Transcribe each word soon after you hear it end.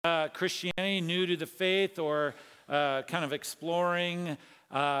Christianity, new to the faith, or kind of exploring,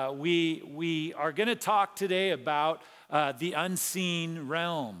 we are going to talk today about the unseen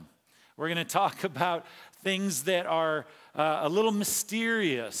realm. We're going to talk about things that are a little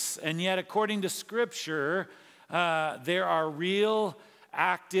mysterious, and yet according to Scripture, there are real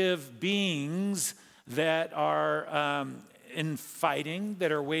active beings that are in fighting,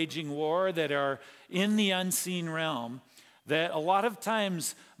 that are waging war, that are in the unseen realm, that a lot of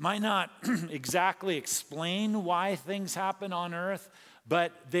times might not exactly explain why things happen on earth,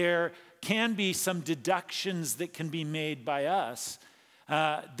 but there can be some deductions that can be made by us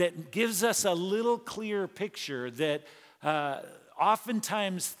that gives us a little clearer picture that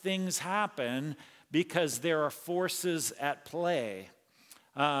oftentimes things happen because there are forces at play.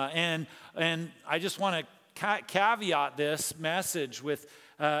 And I just want to caveat this message with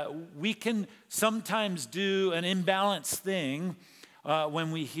we can sometimes do an imbalanced thing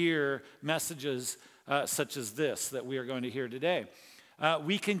when we hear messages such as this that we are going to hear today.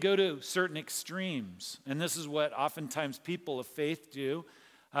 We can go to certain extremes, and this is what oftentimes people of faith do.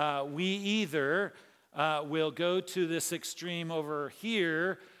 We either will go to this extreme over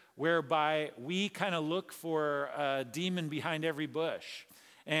here, whereby we kind of look for a demon behind every bush,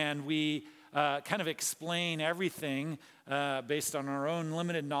 and we kind of explain everything based on our own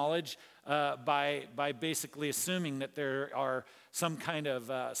limited knowledge by basically assuming that there are some kind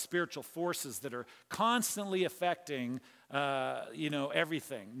of spiritual forces that are constantly affecting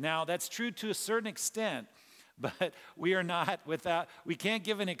everything. Now, that's true to a certain extent, but we are not without, we can't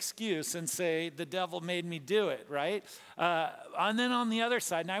give an excuse and say, the devil made me do it, right? And then on the other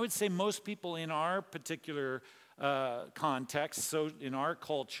side, and I would say most people in our particular context, so in our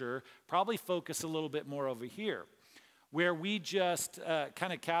culture, probably focus a little bit more over here, where we just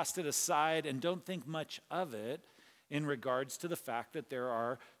kind of cast it aside and don't think much of it in regards to the fact that there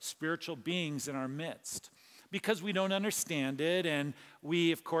are spiritual beings in our midst. Because we don't understand it, and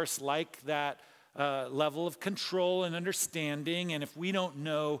we, of course, like that level of control and understanding, and if we don't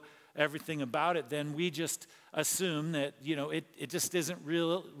know everything about it, then we just assume that, it just isn't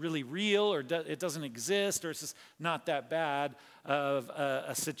really real, or it doesn't exist, or it's just not that bad of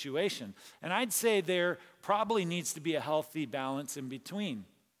a situation. And I'd say there probably needs to be a healthy balance in between.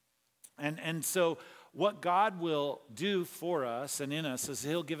 And so what God will do for us and in us is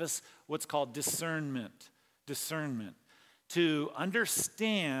He'll give us what's called discernment, to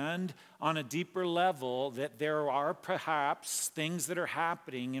understand on a deeper level that there are perhaps things that are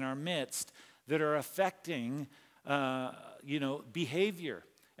happening in our midst that are affecting, behavior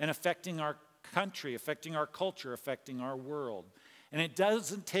and affecting our country, affecting our culture, affecting our world. And it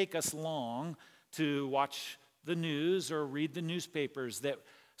doesn't take us long to watch the news or read the newspapers that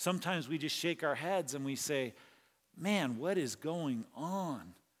sometimes we just shake our heads and we say, man, what is going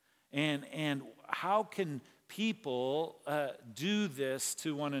on? And how can people do this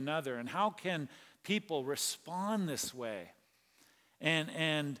to one another? And how can people respond this way?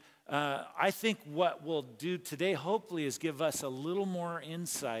 And I think what we'll do today, hopefully, is give us a little more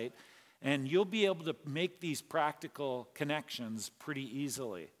insight, and you'll be able to make these practical connections pretty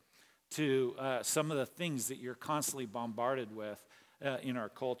easily to some of the things that you're constantly bombarded with in our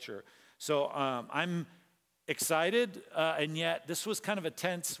culture. So I'm excited, and yet this was kind of a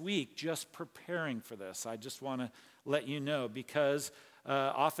tense week just preparing for this. I just want to let you know, because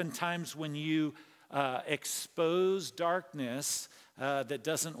oftentimes when you expose darkness that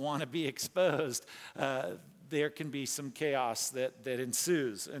doesn't want to be exposed, there can be some chaos that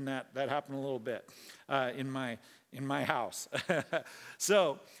ensues, and that happened a little bit in my house.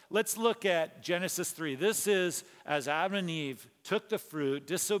 So let's look at Genesis 3. This is as Adam and Eve took the fruit,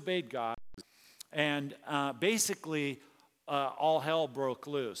 disobeyed God, and basically all hell broke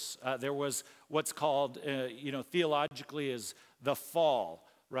loose. There was what's called, theologically, is the fall,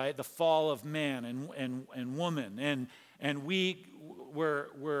 right? The fall of man and woman, and we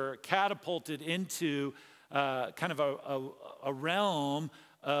were catapulted into kind of a realm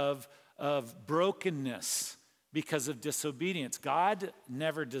of brokenness because of disobedience. God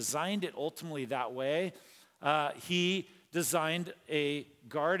never designed it ultimately that way. He designed a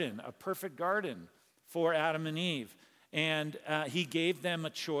garden, a perfect garden for Adam and Eve. And He gave them a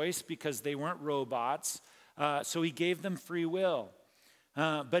choice because they weren't robots. So He gave them free will.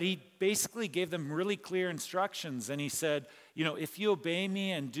 But He basically gave them really clear instructions. And He said, if you obey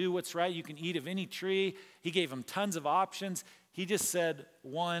me and do what's right, you can eat of any tree. He gave them tons of options. He just said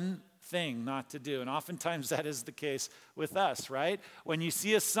one thing not to do. And oftentimes that is the case with us, right? When you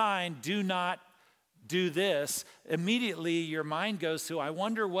see a sign, do not do this, immediately your mind goes to, I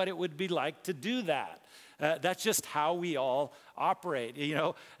wonder what it would be like to do that. That's just how we all operate.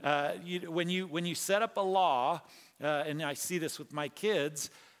 When you set up a law, and I see this with my kids,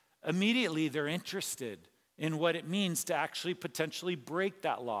 immediately they're interested in what it means to actually potentially break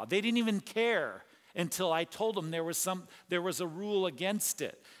that law. They didn't even care until I told them there was a rule against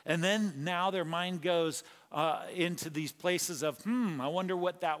it. And then now their mind goes into these places of, I wonder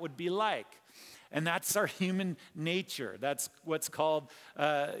what that would be like. And that's our human nature. That's what's called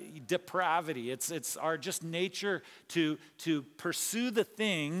depravity. It's our just nature to pursue the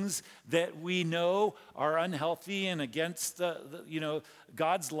things that we know are unhealthy and against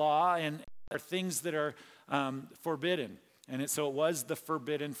God's law, and are things that are forbidden. And so it was the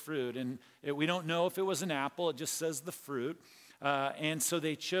forbidden fruit. And we don't know if it was an apple. It just says the fruit. And so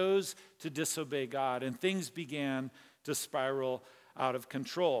they chose to disobey God, and things began to spiral out of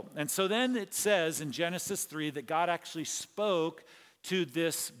control. And so then it says in Genesis 3 that God actually spoke to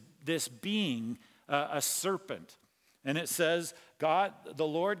this being, a serpent. And it says, the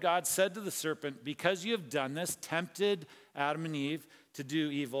Lord God said to the serpent, because you have done this, tempted Adam and Eve to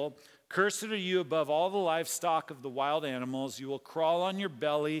do evil, cursed are you above all the livestock of the wild animals. You will crawl on your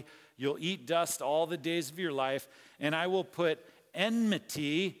belly. You'll eat dust all the days of your life. And I will put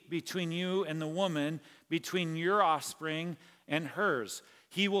enmity between you and the woman, between your offspring and hers.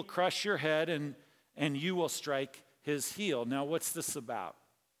 He will crush your head, and you will strike his heel. Now, what's this about?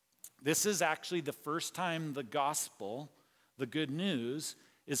 This is actually the first time the gospel, the good news,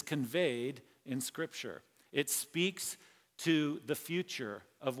 is conveyed in Scripture. It speaks to the future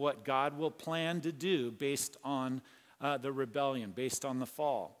of what God will plan to do based on the rebellion, based on the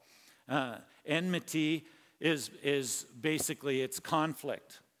fall. Enmity is basically, it's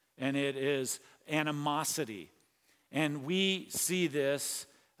conflict, and it is animosity. And we see this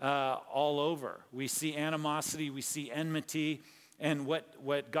all over. We see animosity, we see enmity. And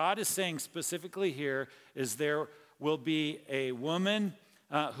what God is saying specifically here is there will be a woman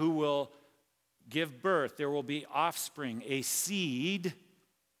who will give birth. There will be offspring, a seed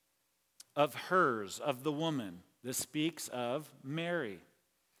of hers, of the woman. This speaks of Mary,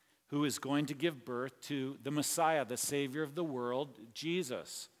 who is going to give birth to the Messiah, the Savior of the world,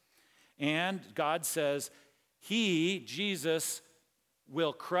 Jesus. And God says, He, Jesus,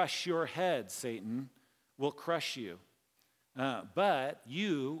 will crush your head, Satan, will crush you. But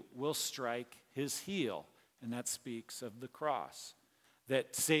you will strike his heel. And that speaks of the cross.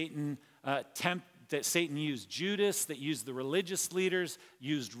 That Satan used Judas, that used the religious leaders,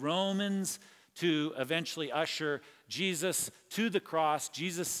 used Romans to eventually usher Jesus to the cross.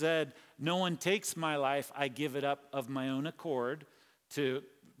 Jesus said, no one takes my life, I give it up of my own accord, to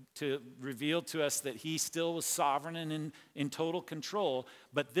reveal to us that he still was sovereign and in total control.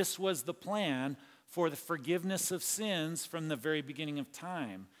 But this was the plan for the forgiveness of sins from the very beginning of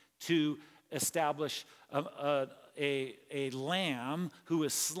time, to establish a lamb who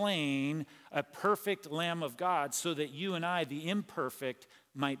was slain, a perfect Lamb of God, so that you and I, the imperfect,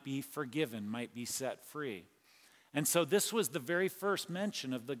 might be forgiven, might be set free. And so this was the very first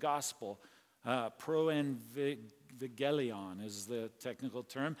mention of the gospel. Proevangelion is the technical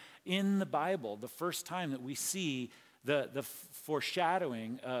term in the Bible. The first time that we see the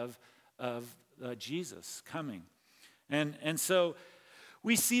foreshadowing of Jesus coming. And so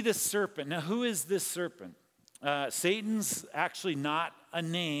we see this serpent. Now, who is this serpent? Satan's actually not a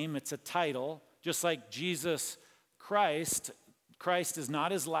name, it's a title. Just like Jesus Christ is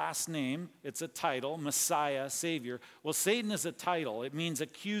not his last name, it's a title, Messiah, Savior. Well, Satan is a title. It means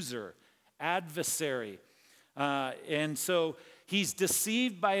accuser, adversary. And so he's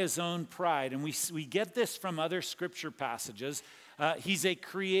deceived by his own pride. And we get this from other scripture passages. He's a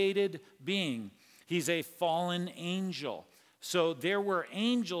created being. He's a fallen angel. So there were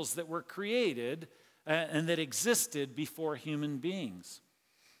angels that were created and that existed before human beings.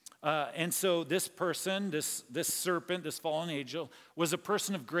 And so this person, this serpent, this fallen angel, was a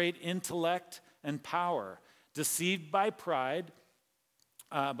person of great intellect and power, deceived by pride,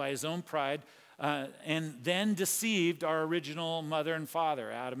 by his own pride, and then deceived our original mother and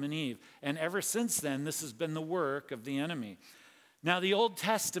father, Adam and Eve. And ever since then, this has been the work of the enemy. Now, the Old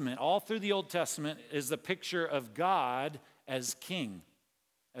Testament, all through the Old Testament, is the picture of God as king,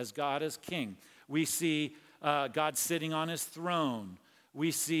 as God as king. We see God sitting on his throne.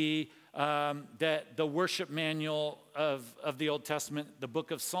 We see that the worship manual of the Old Testament, the book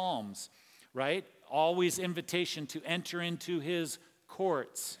of Psalms, right? Always invitation to enter into his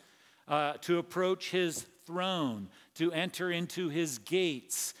courts, to approach his throne, to enter into his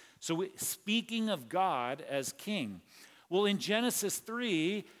gates. So speaking of God as king. Well, in Genesis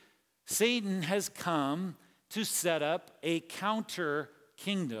 3, Satan has come to set up a counter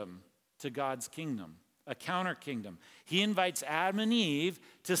kingdom to God's kingdom, a counter kingdom. He invites Adam and Eve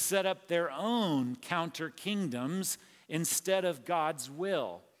to set up their own counter kingdoms instead of God's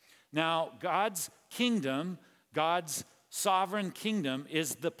will. Now, God's kingdom, God's sovereign kingdom,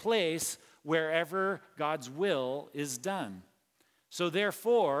 is the place wherever God's will is done. So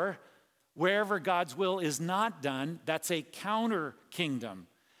therefore, wherever God's will is not done, that's a counter kingdom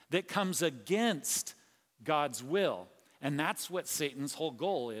that comes against God's will. And that's what Satan's whole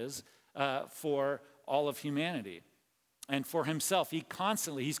goal is for all of humanity. And for himself,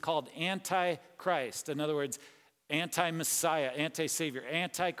 he's called Antichrist. In other words, anti-Messiah, anti-Savior,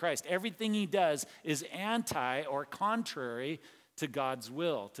 Antichrist. Everything he does is anti or contrary to God's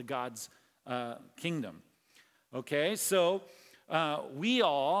will, to God's kingdom. Okay, so we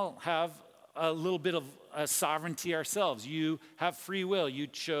all have a little bit of sovereignty ourselves. You have free will. You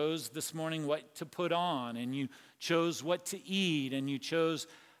chose this morning what to put on, and you chose what to eat, and you chose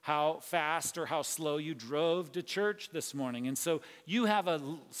how fast or how slow you drove to church this morning. And so you have a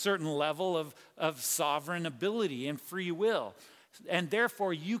certain level of sovereign ability and free will. And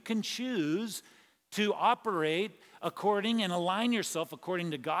therefore, you can choose to operate according and align yourself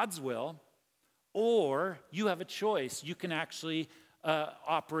according to God's will, or you have a choice. You can actually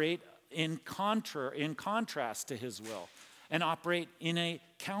operate in contrast to his will and operate in a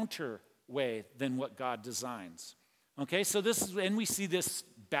counter way than what God designs. Okay, so and we see this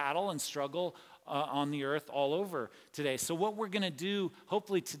battle and struggle on the earth all over today. So what we're going to do,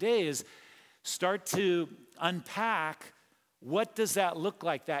 hopefully today, is start to unpack what does that look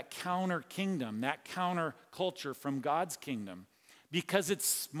like, that counter kingdom, that counter culture from God's kingdom. Because it's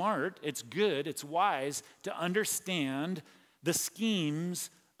smart, it's good, it's wise to understand the schemes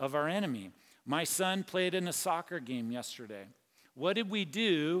of our enemy. My son played in a soccer game yesterday. What did we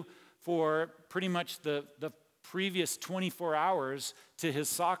do for pretty much the previous 24 hours to his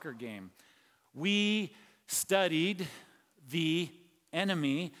soccer game? We studied the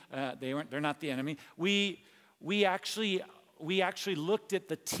enemy. They're not the enemy. We actually looked at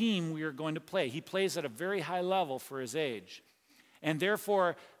the team we were going to play. He plays at a very high level for his age. And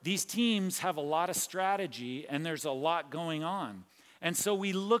therefore, these teams have a lot of strategy, and there's a lot going on. And so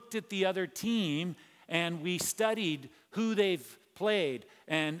we looked at the other team, and we studied who they've played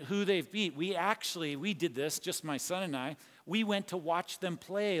and who they've beat. We did this, just my son and I. We went to watch them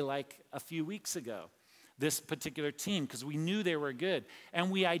play like a few weeks ago, this particular team, because we knew they were good.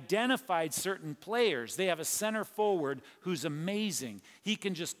 And we identified certain players. They have a center forward who's amazing. He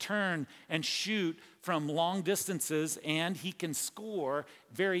can just turn and shoot from long distances, and he can score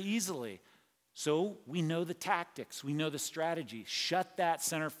very easily. So we know the tactics. We know the strategy. Shut that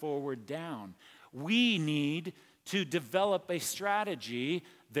center forward down. We need to develop a strategy,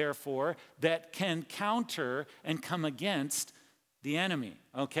 therefore, that can counter and come against the enemy,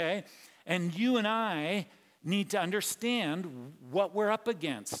 okay? And you and I need to understand what we're up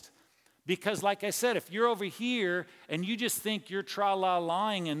against. Because like I said, if you're over here and you just think you're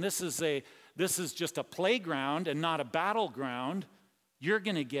tra-la-laing and this is just a playground and not a battleground, you're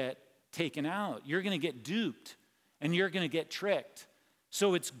going to get taken out. You're going to get duped and you're going to get tricked.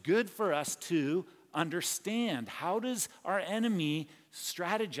 So it's good for us to understand, how does our enemy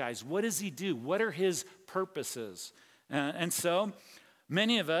strategize? What does he do? What are his purposes? And so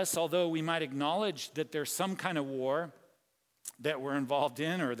many of us, although we might acknowledge that there's some kind of war that we're involved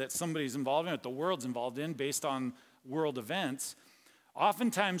in or that somebody's involved in, that the world's involved in based on world events,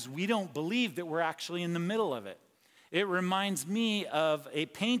 oftentimes we don't believe that we're actually in the middle of it. It reminds me of a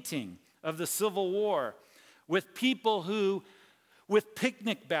painting of the Civil War with people who, with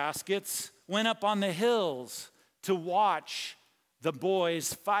picnic baskets, went up on the hills to watch the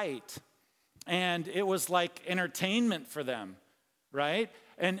boys fight. And it was like entertainment for them, right?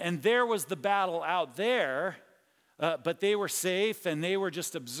 And there was the battle out there, but they were safe and they were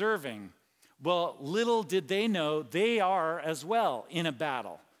just observing. Well, little did they know they are as well in a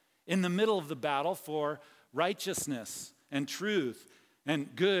battle, in the middle of the battle for righteousness and truth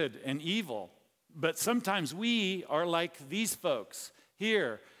and good and evil. But sometimes we are like these folks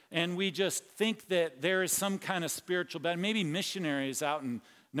here, and we just think that there is some kind of spiritual battle. Maybe missionaries out in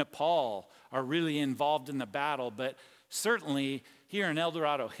Nepal are really involved in the battle, but certainly here in El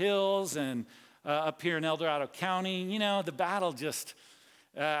Dorado Hills and up here in El Dorado County, the battle just,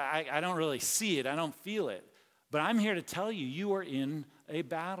 I don't really see it. I don't feel it. But I'm here to tell you, you are in a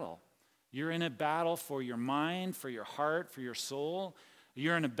battle. You're in a battle for your mind, for your heart, for your soul.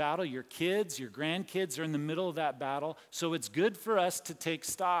 You're in a battle. Your kids, your grandkids are in the middle of that battle. So it's good for us to take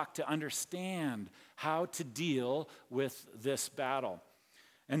stock, to understand how to deal with this battle.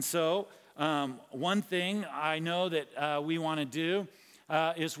 And so one thing I know that we want to do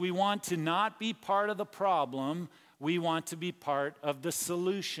is we want to not be part of the problem. We want to be part of the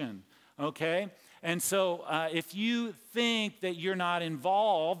solution, okay? And so if you think that you're not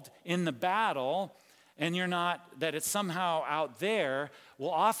involved in the battle and that it's somehow out there,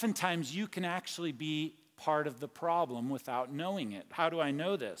 well, oftentimes you can actually be part of the problem without knowing it. How do I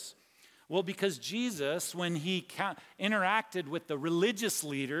know this? Well, because Jesus, when he interacted with the religious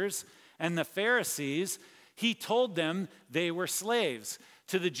leaders and the Pharisees, he told them they were slaves.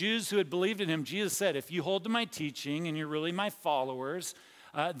 To the Jews who had believed in him, Jesus said, if you hold to my teaching and you're really my followers,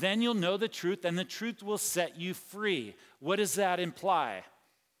 then you'll know the truth and the truth will set you free. What does that imply?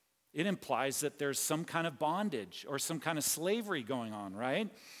 It implies that there's some kind of bondage or some kind of slavery going on, right?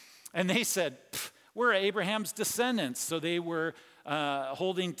 And they said, we're Abraham's descendants. So they were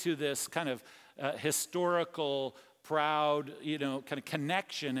holding to this kind of historical, proud, kind of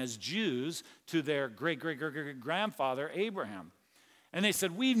connection as Jews to their great-great-great-grandfather, Abraham. And they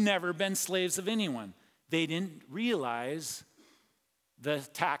said, we've never been slaves of anyone. They didn't realize the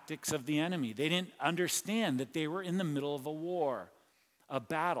tactics of the enemy. They didn't understand that they were in the middle of a war, a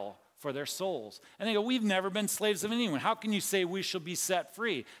battle for their souls. And they go, we've never been slaves of anyone. How can you say we shall be set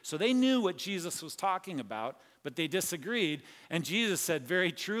free? So they knew what Jesus was talking about, but they disagreed. And Jesus said,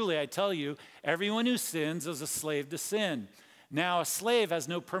 very truly, I tell you, everyone who sins is a slave to sin. Now, a slave has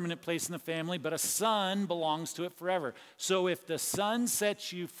no permanent place in the family, but a son belongs to it forever. So if the son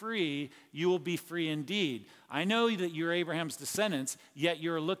sets you free, you will be free indeed. I know that you're Abraham's descendants, yet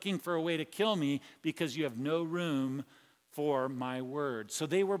you're looking for a way to kill me because you have no room for my word. So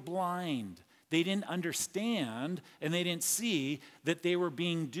they were blind. They didn't understand and they didn't see that they were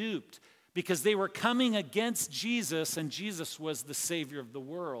being duped, because they were coming against Jesus, and Jesus was the Savior of the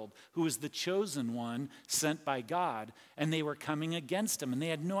world, who was the chosen one sent by God, and they were coming against him, and they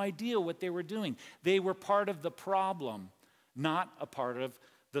had no idea what they were doing. They were part of the problem, not a part of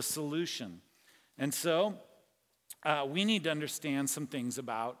the solution. And so we need to understand some things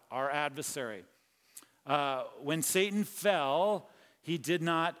about our adversary. When Satan fell, he did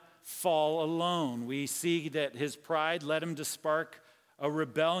not fall alone. We see that his pride led him to spark a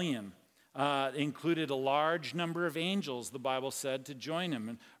rebellion. Included a large number of angels, the Bible said, to join him.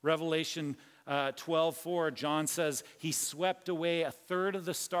 In Revelation 12:4, John says he swept away a third of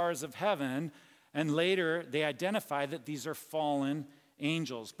the stars of heaven, and later they identify that these are fallen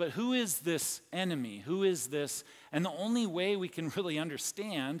angels. But who is this enemy? Who is this? And the only way we can really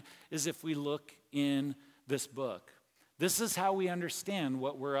understand is if we look in this book. This is how we understand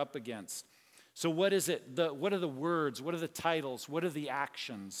what we're up against. So what is it? What are the words? What are the titles? What are the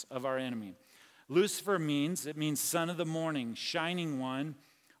actions of our enemy? Lucifer means son of the morning, shining one,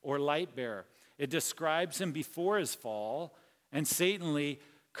 or light bearer. It describes him before his fall, and Satan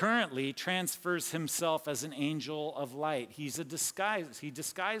currently transfers himself as an angel of light. He's a disguise. He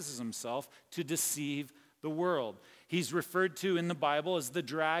disguises himself to deceive the world. He's referred to in the Bible as the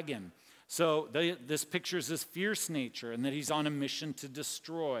dragon. So this pictures his fierce nature and that he's on a mission to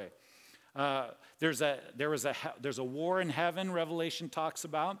destroy. There's a war in heaven, Revelation talks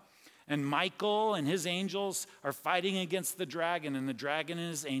about, and Michael and his angels are fighting against the dragon, and the dragon and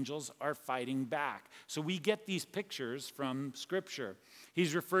his angels are fighting back. So we get these pictures from Scripture.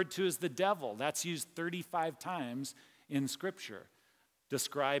 He's referred to as the devil. That's used 35 times in Scripture,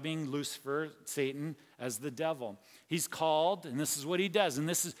 describing Lucifer, Satan, as the devil. He's called, and this is what he does, and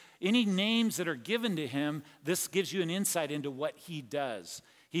this is any names that are given to him, this gives you an insight into what he does.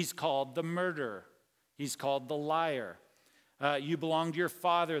 He's called the murderer. He's called the liar. You belong to your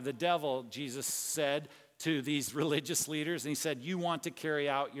father, the devil, Jesus said to these religious leaders. And he said, you want to carry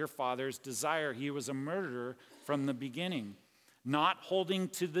out your father's desire. He was a murderer from the beginning, not holding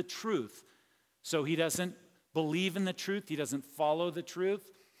to the truth. So he doesn't believe in the truth. He doesn't follow the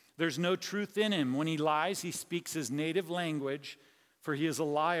truth. There's no truth in him. When he lies, he speaks his native language, for he is a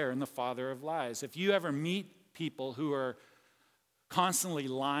liar and the father of lies. If you ever meet people who are constantly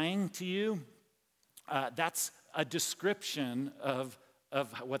lying to you, that's a description of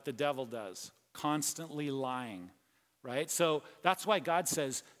what the devil does, constantly lying, right? So that's why God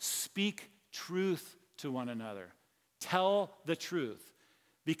says, speak truth to one another. Tell the truth,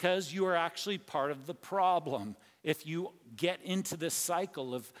 because you are actually part of the problem if you get into this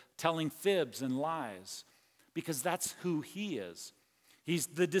cycle of telling fibs and lies, because that's who he is. He's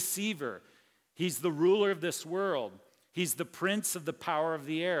the deceiver. He's the ruler of this world. He's the prince of the power of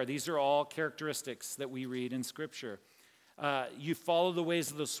the air. These are all characteristics that we read in Scripture. You follow the ways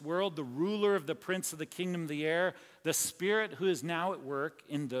of this world, the ruler of the prince of the kingdom of the air, the spirit who is now at work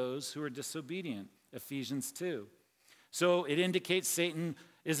in those who are disobedient, Ephesians 2. So it indicates Satan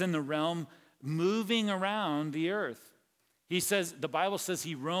is in the realm moving around the earth. The Bible says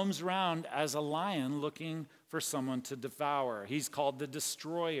he roams around as a lion looking for someone to devour. He's called the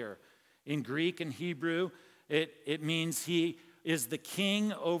destroyer. In Greek and Hebrew, it means he is the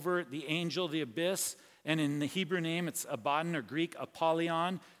king over the angel, the abyss. And in the Hebrew name, it's Abaddon, or Greek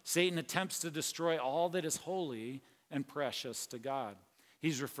Apollyon. Satan attempts to destroy all that is holy and precious to God.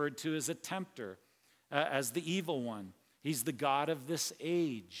 He's referred to as a tempter, as the evil one. He's the god of this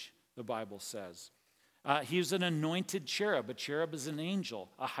age, the Bible says. He was an anointed cherub. A cherub is an angel,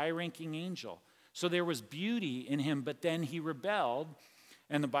 a high-ranking angel. So there was beauty in him, but then he rebelled,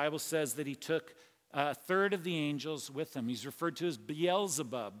 and the Bible says that he took a third of the angels with him. He's referred to as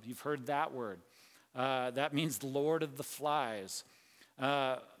Beelzebub. You've heard that word. That means the Lord of the Flies,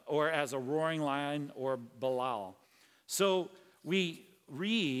 or as a roaring lion, or Belial. So we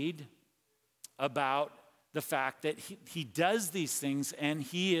read about the fact that he does these things, and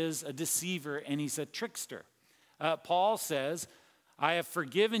he is a deceiver, and he's a trickster. Paul says, I have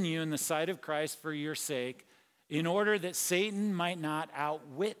forgiven you in the sight of Christ for your sake, in order that Satan might not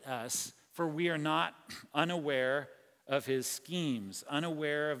outwit us, for we are not unaware of his schemes.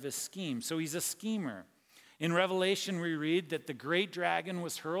 So he's a schemer. In Revelation, we read that the great dragon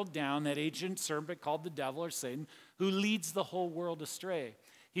was hurled down, that ancient serpent called the devil or Satan, who leads the whole world astray.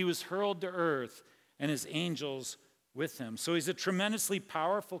 He was hurled to earth, and his angels with him. So he's a tremendously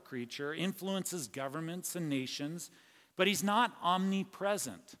powerful creature, influences governments and nations, but he's not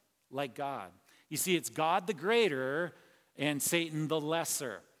omnipresent like God. You see, it's God the greater and Satan the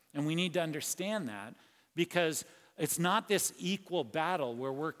lesser. And we need to understand that, because it's not this equal battle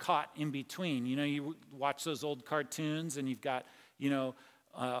where we're caught in between. You know, you watch those old cartoons and you've got,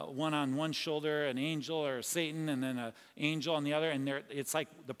 one on one shoulder, an angel or Satan, and then an angel on the other, and it's like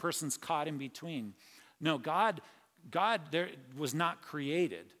the person's caught in between. No, God there was not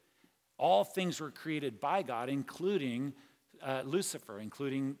created. All things were created by God, including Lucifer,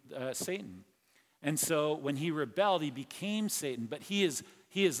 including Satan. And so when he rebelled, he became Satan, but he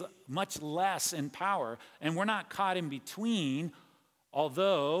is much less in power, and we're not caught in between,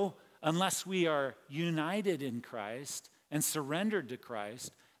 although unless we are united in Christ and surrendered to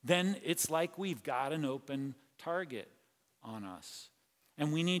Christ, then it's like we've got an open target on us.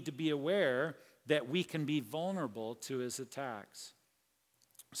 And we need to be aware that we can be vulnerable to his attacks.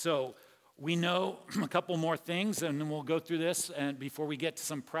 So we know a couple more things, and then we'll go through this and before we get to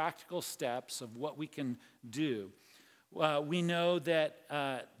some practical steps of what we can do. We know that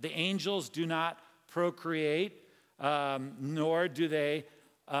the angels do not procreate, nor do they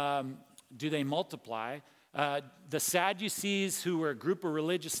multiply. The Sadducees, who were a group of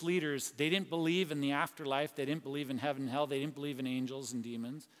religious leaders, they didn't believe in the afterlife. They didn't believe in heaven and hell. They didn't believe in angels and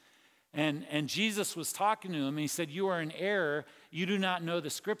demons. And Jesus was talking to them, and he said, you are in error. You do not know the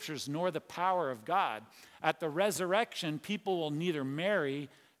scriptures nor the power of God. At the resurrection, people will neither marry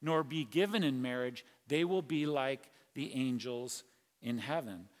nor be given in marriage. They will be like the angels in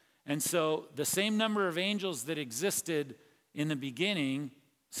heaven. And so the same number of angels that existed in the beginning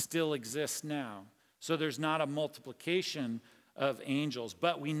still exist now. So there's not a multiplication of angels.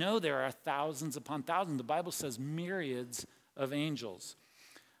 But we know there are thousands upon thousands. The Bible says myriads of angels.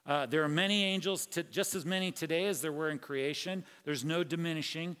 There are many angels, just as many today as there were in creation. There's no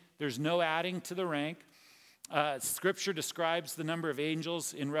diminishing. There's no adding to the rank. Scripture describes the number of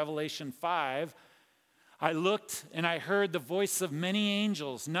angels in Revelation 5. I looked and I heard the voice of many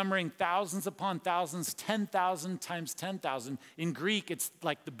angels, numbering thousands upon thousands, 10,000 times 10,000. In Greek, it's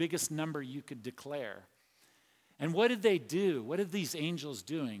like the biggest number you could declare. And what did they do? What are these angels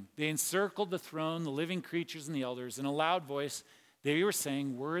doing? They encircled the throne, the living creatures, and the elders. In a loud voice, they were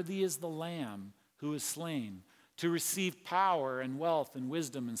saying, worthy is the Lamb who was slain to receive power and wealth and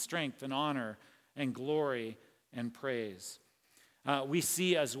wisdom and strength and honor and glory and praise. We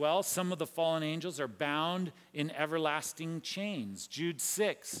see as well some of the fallen angels are bound in everlasting chains. Jude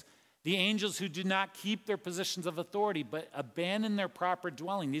 6, the angels who do not keep their positions of authority but abandon their proper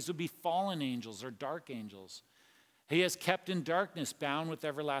dwelling. These would be fallen angels or dark angels. He has kept in darkness, bound with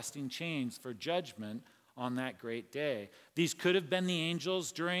everlasting chains for judgment on that great day. These could have been the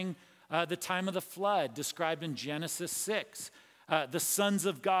angels during the time of the flood described in Genesis 6. The sons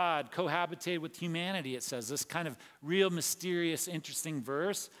of God cohabitated with humanity, it says. This kind of real mysterious, interesting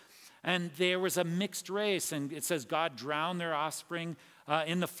verse. And there was a mixed race, and it says God drowned their offspring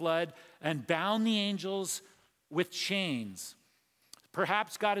in the flood and bound the angels with chains.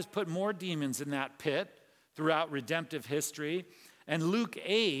 Perhaps God has put more demons in that pit throughout redemptive history. And Luke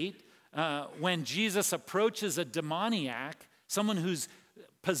 8, when Jesus approaches a demoniac, someone who's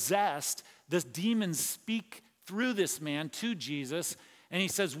possessed, the demons speak through this man to Jesus, and he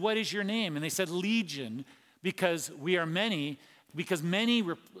says, what is your name? And they said, Legion, because many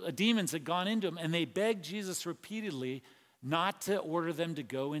demons had gone into him, and they begged Jesus repeatedly not to order them to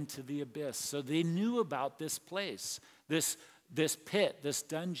go into the abyss. So they knew about this place, this pit, this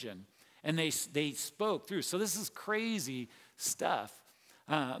dungeon, and they spoke through. So this is crazy stuff.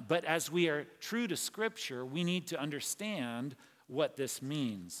 But as we are true to Scripture, we need to understand what this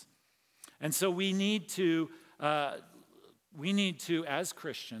means. And so we need to, as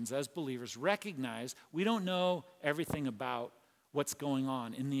Christians, as believers, recognize we don't know everything about what's going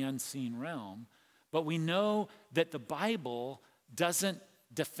on in the unseen realm, but we know that the Bible doesn't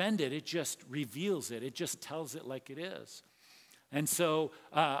defend it. It just reveals it. It just tells it like it is. And so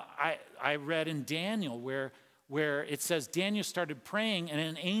I read in Daniel where it says Daniel started praying and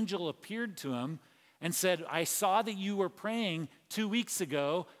an angel appeared to him and said, I saw that you were praying 2 weeks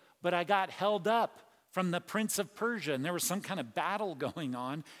ago, but I got held up from the prince of Persia, and there was some kind of battle going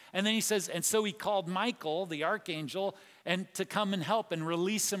on. And then he says, and so he called Michael, the archangel, and to come and help and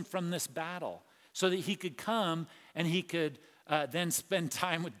release him from this battle so that he could come and he could then spend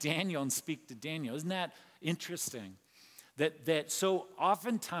time with Daniel and speak to Daniel. Isn't that interesting? That so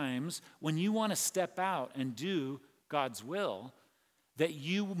oftentimes when you want to step out and do God's will, that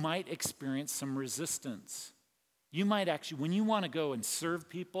you might experience some resistance. You might actually, when you want to go and serve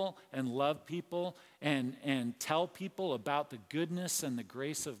people and love people and tell people about the goodness and the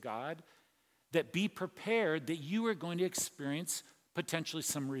grace of God, that be prepared that you are going to experience potentially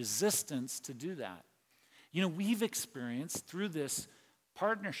some resistance to do that. You know, we've experienced through this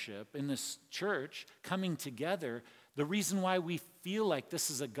partnership in this church coming together, the reason why we feel like this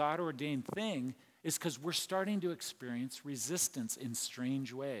is a God-ordained thing is because we're starting to experience resistance in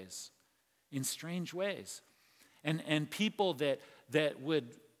strange ways. In strange ways. And people that would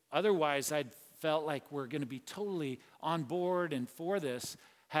otherwise I'd felt like we're going to be totally on board and for this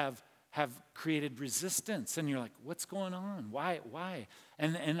have created resistance. And you're like, what's going on? Why?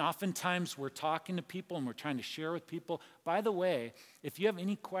 And oftentimes we're talking to people and we're trying to share with people. By the way, if you have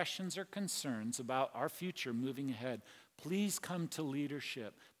any questions or concerns about our future moving ahead, please come to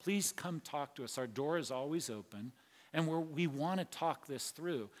leadership. Please come talk to us. Our door is always open. And we want to talk this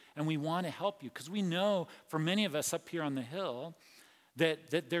through, and we want to help you, because we know for many of us up here on the hill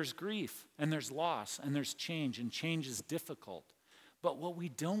that there's grief, and there's loss, and there's change, and change is difficult. But what we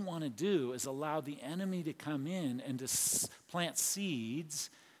don't want to do is allow the enemy to come in and to plant seeds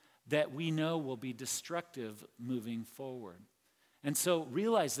that we know will be destructive moving forward. And so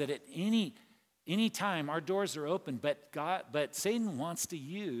realize that at any time our doors are open, but Satan wants to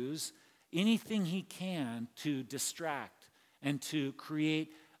use anything he can to distract and to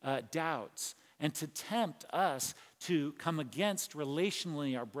create doubts and to tempt us to come against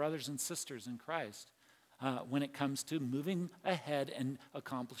relationally our brothers and sisters in Christ when it comes to moving ahead and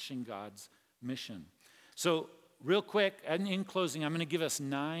accomplishing God's mission. So real quick, and in closing, I'm going to give us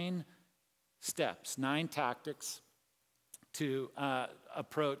 9 steps, 9 tactics to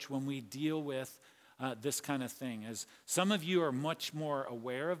approach when we deal with this kind of thing. As some of you are much more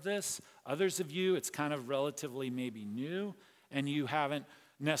aware of this, others of you, it's kind of relatively maybe new, and you haven't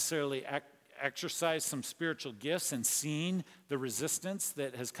necessarily exercised some spiritual gifts and seen the resistance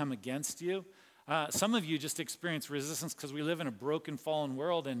that has come against you. Some of you just experience resistance because we live in a broken, fallen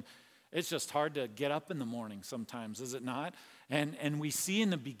world, and it's just hard to get up in the morning sometimes, is it not? And we see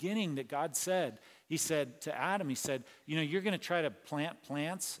in the beginning that God said, he said to Adam, he said, you know, you're going to try to plant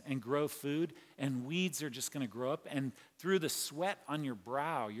plants and grow food, and weeds are just going to grow up. And through the sweat on your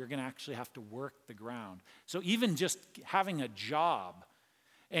brow, you're going to actually have to work the ground. So even just having a job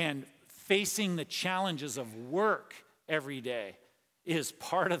and facing the challenges of work every day is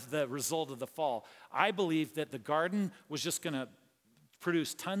part of the result of the fall. I believe that the garden was just going to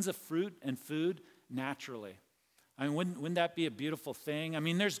produce tons of fruit and food naturally. I mean, wouldn't that be a beautiful thing? I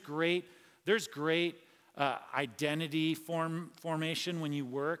mean, there's great identity formation when you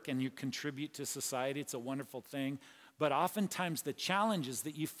work and you contribute to society. It's a wonderful thing. But oftentimes the challenges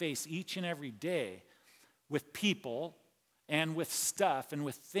that you face each and every day with people and with stuff and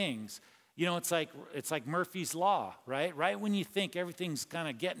with things, you know, it's like Murphy's Law, right? Right when you think everything's kind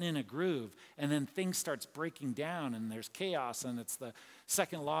of getting in a groove, and then things starts breaking down and there's chaos, and it's the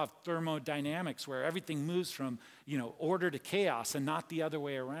second law of thermodynamics where everything moves from, you know, order to chaos and not the other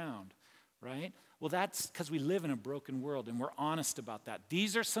way around, right? Well, that's because we live in a broken world, and we're honest about that.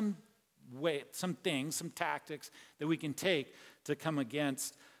 These are some things, some tactics that we can take to come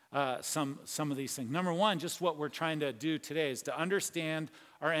against some of these things. Number one, just what we're trying to do today is to understand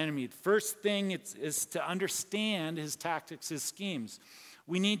our enemy. The first thing is to understand his tactics, his schemes.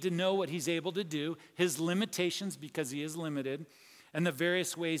 We need to know what he's able to do, his limitations because he is limited, and the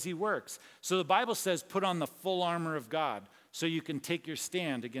various ways he works. So the Bible says, put on the full armor of God so you can take your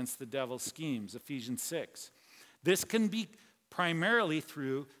stand against the devil's schemes, Ephesians 6. This can be primarily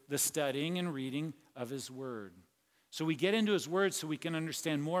through the studying and reading of his word. So we get into his word so we can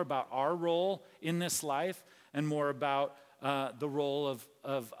understand more about our role in this life and more about the role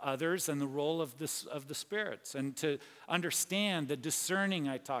of others and the role of the spirits, and to understand the discerning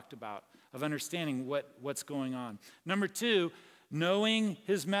I talked about, of understanding what's going on. Number 2, knowing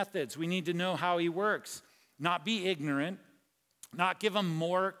his methods. We need to know how he works, not be ignorant, not give him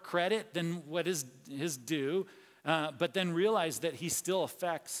more credit than what is his due, but then realize that he still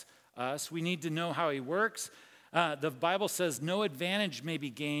affects us. We need to know how he works. The Bible says no advantage may be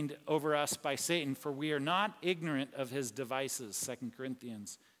gained over us by Satan, for we are not ignorant of his devices, 2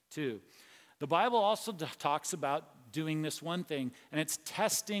 Corinthians 2. The Bible also talks about doing this one thing, and it's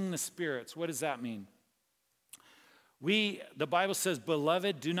testing the spirits. What does that mean? The Bible says,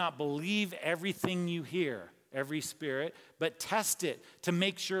 beloved, do not believe everything you hear, every spirit, but test it to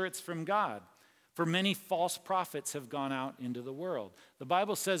make sure it's from God. For many false prophets have gone out into the world. The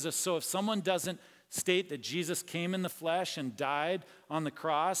Bible says this, so if someone doesn't state that Jesus came in the flesh and died on the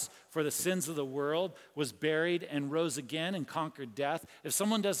cross for the sins of the world, was buried and rose again and conquered death, if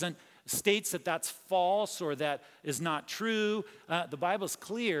someone doesn't states that that's false or that is not true, the Bible's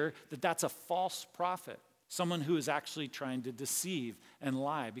clear that that's a false prophet, someone who is actually trying to deceive and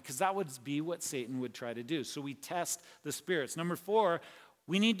lie, because that would be what Satan would try to do. So we test the spirits. Number 4,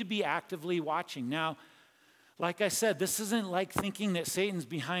 we need to be actively watching. Now, like I said, this isn't like thinking that Satan's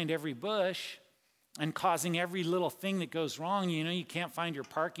behind every bush and causing every little thing that goes wrong. You know, you can't find your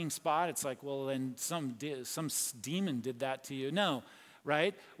parking spot. It's like, well, then some demon did that to you. No,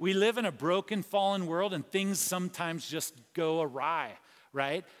 right? We live in a broken, fallen world, and things sometimes just go awry,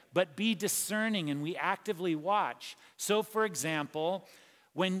 right? But be discerning, and we actively watch. So, for example,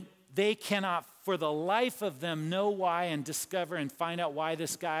 when they cannot for the life of them know why and discover and find out why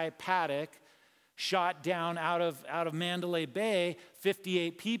this guy, Paddock, shot down out of Mandalay Bay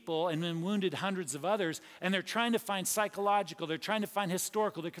 58 people and then wounded hundreds of others, and they're trying to find psychological, they're trying to find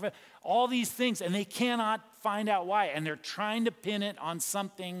historical, all these things, and they cannot find out why, and they're trying to pin it on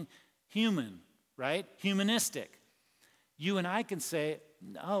something human, right? Humanistic. You and I can say,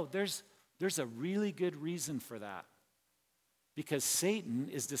 no, there's a really good reason for that. Because Satan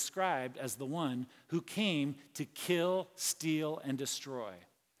is described as the one who came to kill, steal, and destroy.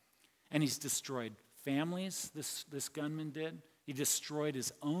 And he's destroyed families, this gunman did. He destroyed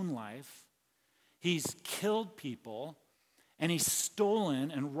his own life. He's killed people, and he's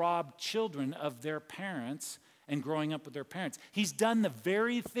stolen and robbed children of their parents and growing up with their parents. He's done the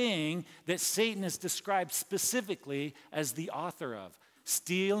very thing that Satan is described specifically as the author of: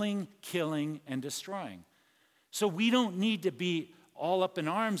 stealing, killing, and destroying. So we don't need to be all up in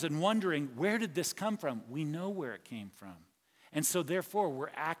arms and wondering, where did this come from? We know where it came from. And so therefore,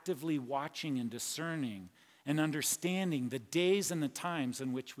 we're actively watching and discerning and understanding the days and the times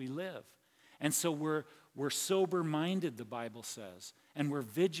in which we live. And so we're sober-minded, the Bible says, and we're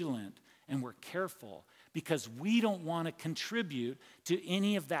vigilant and we're careful, because we don't want to contribute to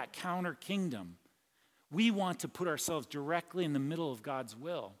any of that counter kingdom. We want to put ourselves directly in the middle of God's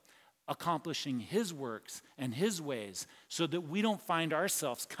will, accomplishing his works and his ways, so that we don't find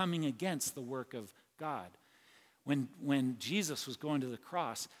ourselves coming against the work of God. When Jesus was going to the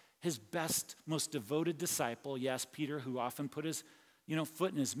cross, his best, most devoted disciple, yes, Peter, who often put his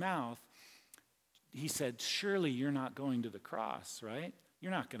foot in his mouth, he said, surely you're not going to the cross, right?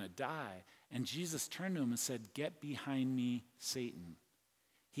 You're not going to die. And Jesus turned to him and said, get behind me, Satan.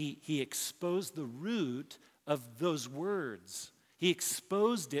 He exposed the root of those words. He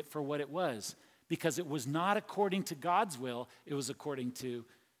exposed it for what it was, because it was not according to God's will, it was according to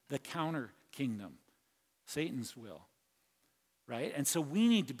the counter kingdom, Satan's will, right? And so we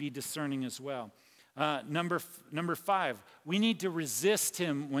need to be discerning as well. Number 5, we need to resist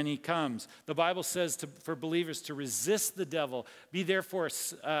him when he comes. The Bible says for believers to resist the devil. Be therefore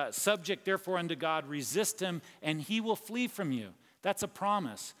subject therefore unto God, resist him, and he will flee from you. That's a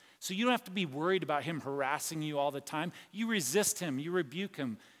promise. So you don't have to be worried about him harassing you all the time. You resist him, you rebuke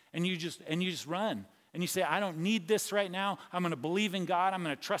him, and you just run. And you say, I don't need this right now. I'm going to believe in God. I'm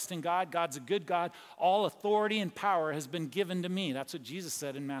going to trust in God. God's a good God. All authority and power has been given to me. That's what Jesus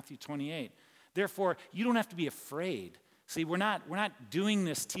said in Matthew 28. Therefore, you don't have to be afraid. See, we're not doing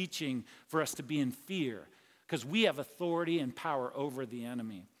this teaching for us to be in fear, because we have authority and power over the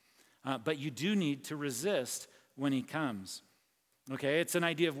enemy. But you do need to resist when he comes. Okay, it's an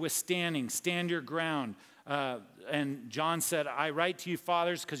idea of withstanding, stand your ground. And John said, I write to you,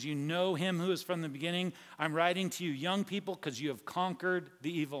 fathers, because you know him who is from the beginning. I'm writing to you, young people, because you have conquered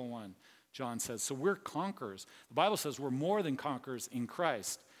the evil one, John says. So we're conquerors. The Bible says we're more than conquerors in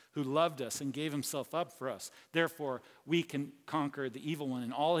Christ, who loved us and gave himself up for us. Therefore, we can conquer the evil one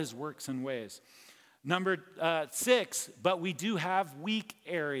in all his works and ways. Number 6, but we do have weak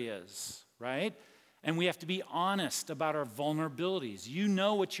areas, right? And we have to be honest about our vulnerabilities. You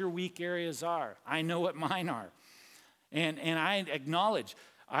know what your weak areas are. I know what mine are. And I acknowledge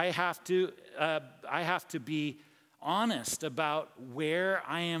I have to be honest about where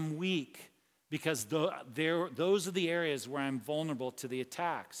I am weak, because those are the areas where I'm vulnerable to the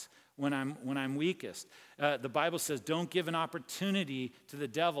attacks when I'm weakest. The Bible says, don't give an opportunity to the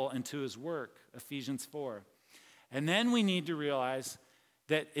devil and to his work, Ephesians 4. And then we need to realize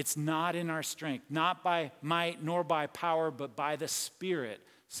that it's not in our strength, not by might nor by power, but by the Spirit,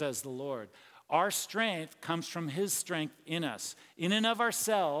 says the Lord. Our strength comes from his strength in us. In and of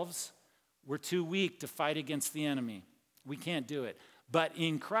ourselves, we're too weak to fight against the enemy. We can't do it. But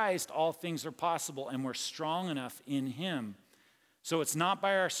in Christ, all things are possible, and we're strong enough in him. So it's not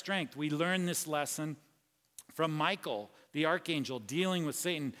by our strength. We learn this lesson from Michael, the archangel, dealing with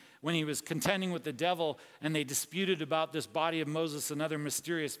Satan when he was contending with the devil, and they disputed about this body of Moses, another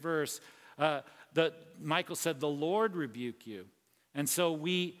mysterious verse. Michael said, the Lord rebuke you. And so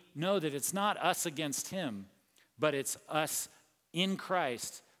we know that it's not us against him, but it's us in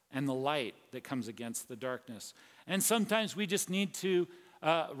Christ and the light that comes against the darkness. And sometimes we just need to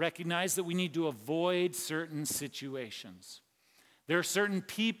recognize that we need to avoid certain situations. There are certain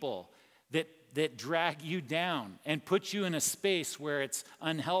people that drag you down and put you in a space where it's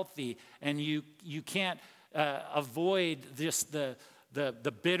unhealthy, and you can't avoid just the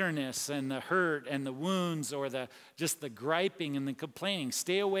bitterness and the hurt and the wounds, or just the griping and the complaining.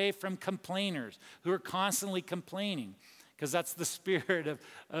 Stay away from complainers who are constantly complaining, because that's the spirit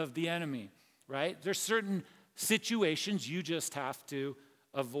of the enemy, right? There's certain situations you just have to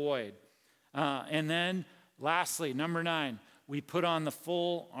avoid. And then lastly, number 9, we put on the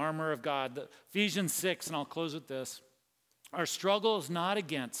full armor of God. Ephesians 6, and I'll close with this. Our struggle is not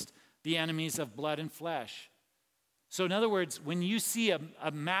against the enemies of blood and flesh. So in other words, when you see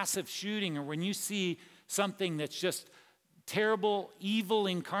a massive shooting, or when you see something that's just terrible evil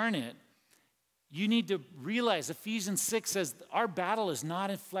incarnate, you need to realize Ephesians 6 says our battle is not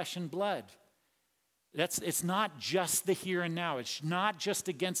in flesh and blood. It's not just the here and now. It's not just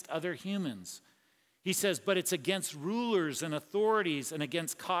against other humans. He says, but it's against rulers and authorities and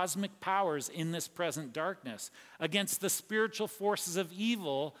against cosmic powers in this present darkness, against the spiritual forces of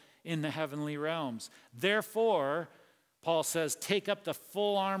evil in the heavenly realms. Therefore, Paul says, take up the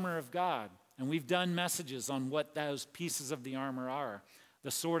full armor of God. And we've done messages on what those pieces of the armor are. The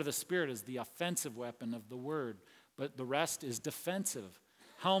sword of the Spirit is the offensive weapon of the word, but the rest is defensive.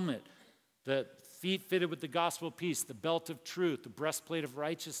 Helmet, the feet fitted with the gospel of peace, the belt of truth, the breastplate of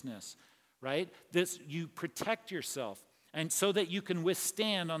righteousness, right? This, you protect yourself, and so that you can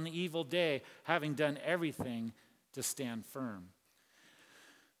withstand on the evil day, having done everything to stand firm.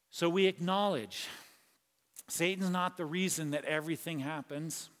 So we acknowledge Satan's not the reason that everything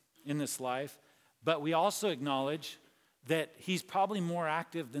happens in this life, but we also acknowledge that he's probably more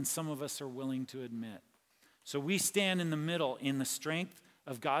active than some of us are willing to admit. So we stand in the middle in the strength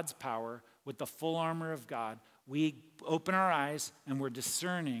of God's power with the full armor of God. We open our eyes and we're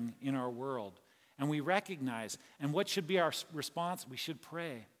discerning in our world. And we recognize, and what should be our response? We should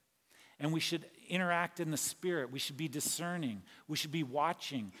pray. And we should interact in the Spirit. We should be discerning. We should be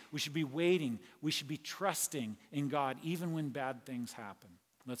watching. We should be waiting. We should be trusting in God even when bad things happen.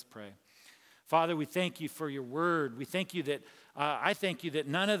 Let's pray. Father, we thank you for your word. We thank you that, I thank you that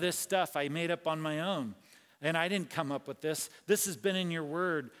none of this stuff I made up on my own. And I didn't come up with this. This has been in your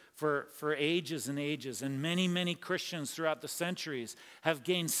word for ages and ages. And many, many Christians throughout the centuries have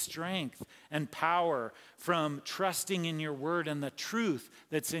gained strength and power from trusting in your word and the truth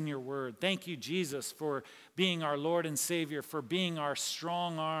that's in your word. Thank you, Jesus, for being our Lord and Savior, for being our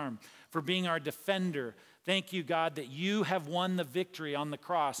strong arm, for being our defender. Thank you, God, that you have won the victory on the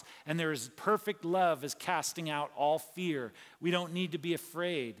cross, and there is perfect love is casting out all fear. We don't need to be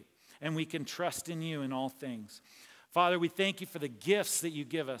afraid, and we can trust in you in all things. Father, we thank you for the gifts that you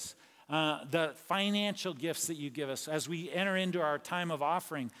give us, the financial gifts that you give us. As we enter into our time of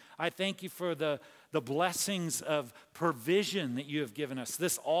offering, I thank you for the blessings of provision that you have given us.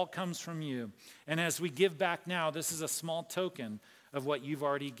 This all comes from you. And as we give back now, this is a small token of what you've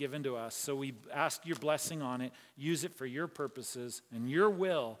already given to us. So we ask your blessing on it. Use it for your purposes and your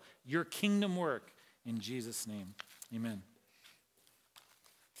will, your kingdom work. In Jesus' name, amen.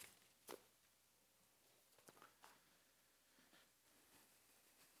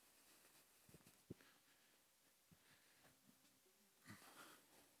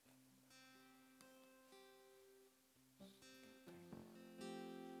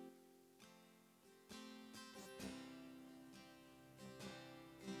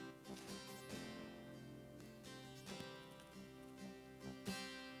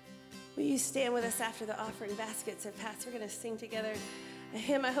 Will you stand with us after the offering baskets are passed? We're going to sing together a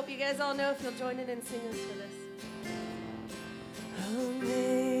hymn I hope you guys all know if you'll join in and sing this with us.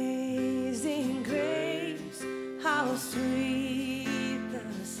 Amazing grace, how sweet